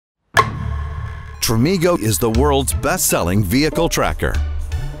Tramigo is the world's best-selling vehicle tracker.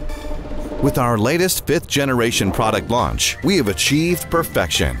 With our latest 5th-generation product launch, we have achieved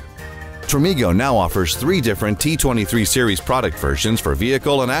perfection. Tramigo now offers 3 different T23 series product versions for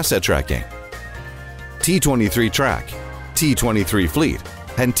vehicle and asset tracking: T23 Track, T23 Fleet,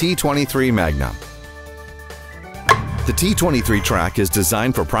 and T23 Magnum. The T23 Track is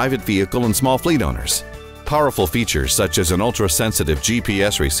designed for private vehicle and small fleet owners. Powerful features such as an ultra-sensitive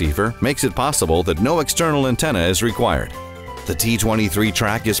GPS receiver makes it possible that no external antenna is required. The T23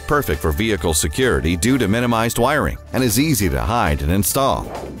 Track is perfect for vehicle security due to minimized wiring and is easy to hide and install.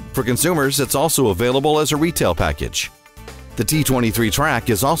 For consumers, it's also available as a retail package. The T23 Track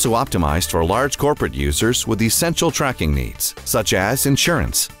is also optimized for large corporate users with essential tracking needs, such as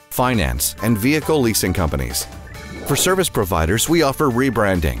insurance, finance, and vehicle leasing companies. For service providers, we offer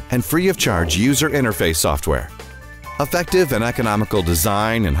rebranding and free-of-charge user interface software. Effective and economical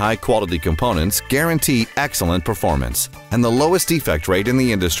design and high-quality components guarantee excellent performance and the lowest defect rate in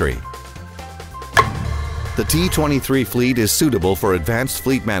the industry. The T23 Fleet is suitable for advanced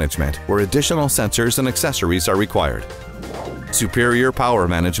fleet management where additional sensors and accessories are required. Superior power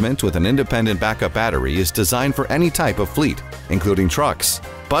management with an independent backup battery is designed for any type of fleet, including trucks,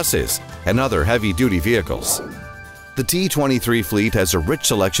 buses, and other heavy-duty vehicles. The T23 Fleet has a rich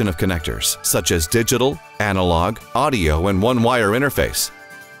selection of connectors, such as digital, analog, audio, and one-wire interface.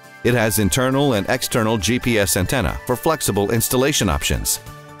 It has internal and external GPS antenna for flexible installation options.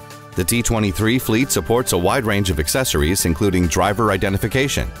 The T23 Fleet supports a wide range of accessories including driver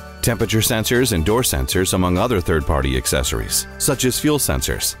identification, temperature sensors and door sensors, among other third-party accessories, such as fuel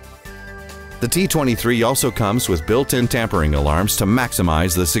sensors. The T23 also comes with built-in tampering alarms to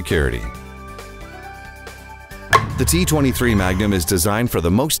maximize the security. The T23 Magnum is designed for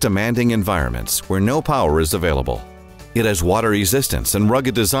the most demanding environments where no power is available. It has water resistance and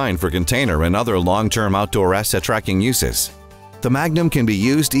rugged design for container and other long-term outdoor asset tracking uses. The Magnum can be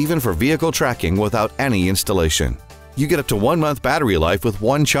used even for vehicle tracking without any installation. You get up to 1 month battery life with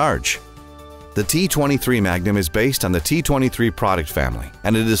one charge. The T23 Magnum is based on the T23 product family,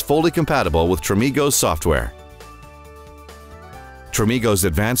 and it is fully compatible with Tramigo's software. Tramigo's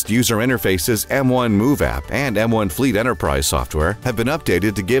advanced user interfaces M1 Move app and M1 Fleet Enterprise software have been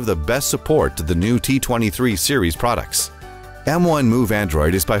updated to give the best support to the new T23 series products. M1 Move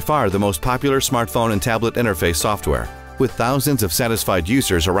Android is by far the most popular smartphone and tablet interface software, with thousands of satisfied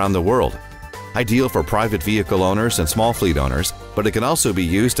users around the world. Ideal for private vehicle owners and small fleet owners, but it can also be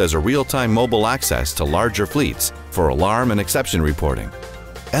used as a real-time mobile access to larger fleets for alarm and exception reporting.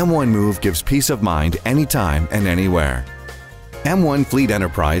 M1 Move gives peace of mind anytime and anywhere. M1 Fleet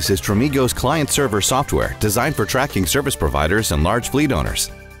Enterprise is Tramigo's client-server software designed for tracking service providers and large fleet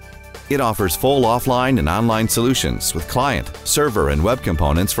owners. It offers full offline and online solutions with client, server, and web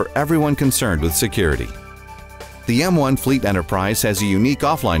components for everyone concerned with security. The M1 Fleet Enterprise has a unique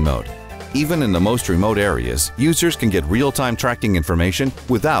offline mode. Even in the most remote areas, users can get real-time tracking information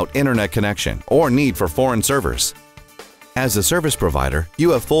without internet connection or need for foreign servers. As a service provider,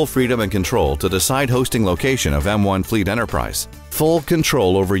 you have full freedom and control to decide hosting location of M1 Fleet Enterprise. Full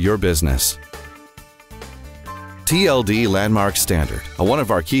control over your business. TLD Landmark Standard, one of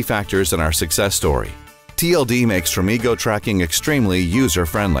our key factors in our success story. TLD makes Tramigo tracking extremely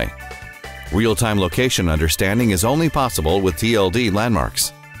user-friendly. Real-time location understanding is only possible with TLD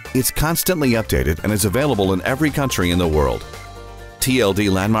landmarks. It's constantly updated and is available in every country in the world. TLD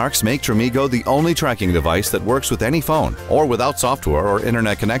landmarks make Tramigo the only tracking device that works with any phone or without software or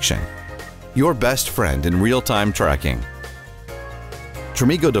internet connection. Your best friend in real-time tracking.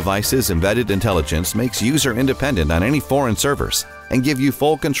 Tramigo devices' embedded intelligence makes user independent on any foreign servers and give you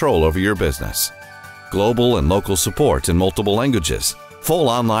full control over your business. Global and local support in multiple languages. Full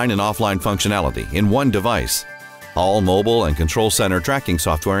online and offline functionality in one device. All mobile and control center tracking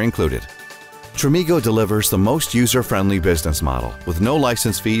software included. Tramigo delivers the most user-friendly business model with no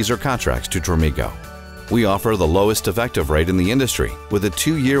license fees or contracts to Tramigo. We offer the lowest effective rate in the industry with a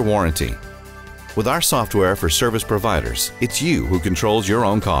 2-year warranty. With our software for service providers, it's you who controls your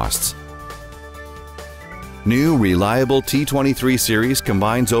own costs. New, reliable T23 series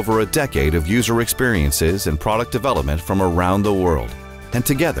combines over a decade of user experiences and product development from around the world, and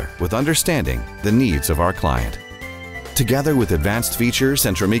together with understanding the needs of our client. Together with advanced features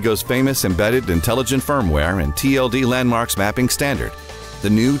and Tramigo's famous embedded intelligent firmware and TLD landmarks mapping standard, the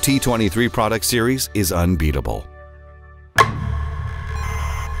new T23 product series is unbeatable.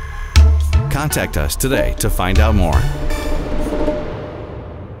 Contact us today to find out more.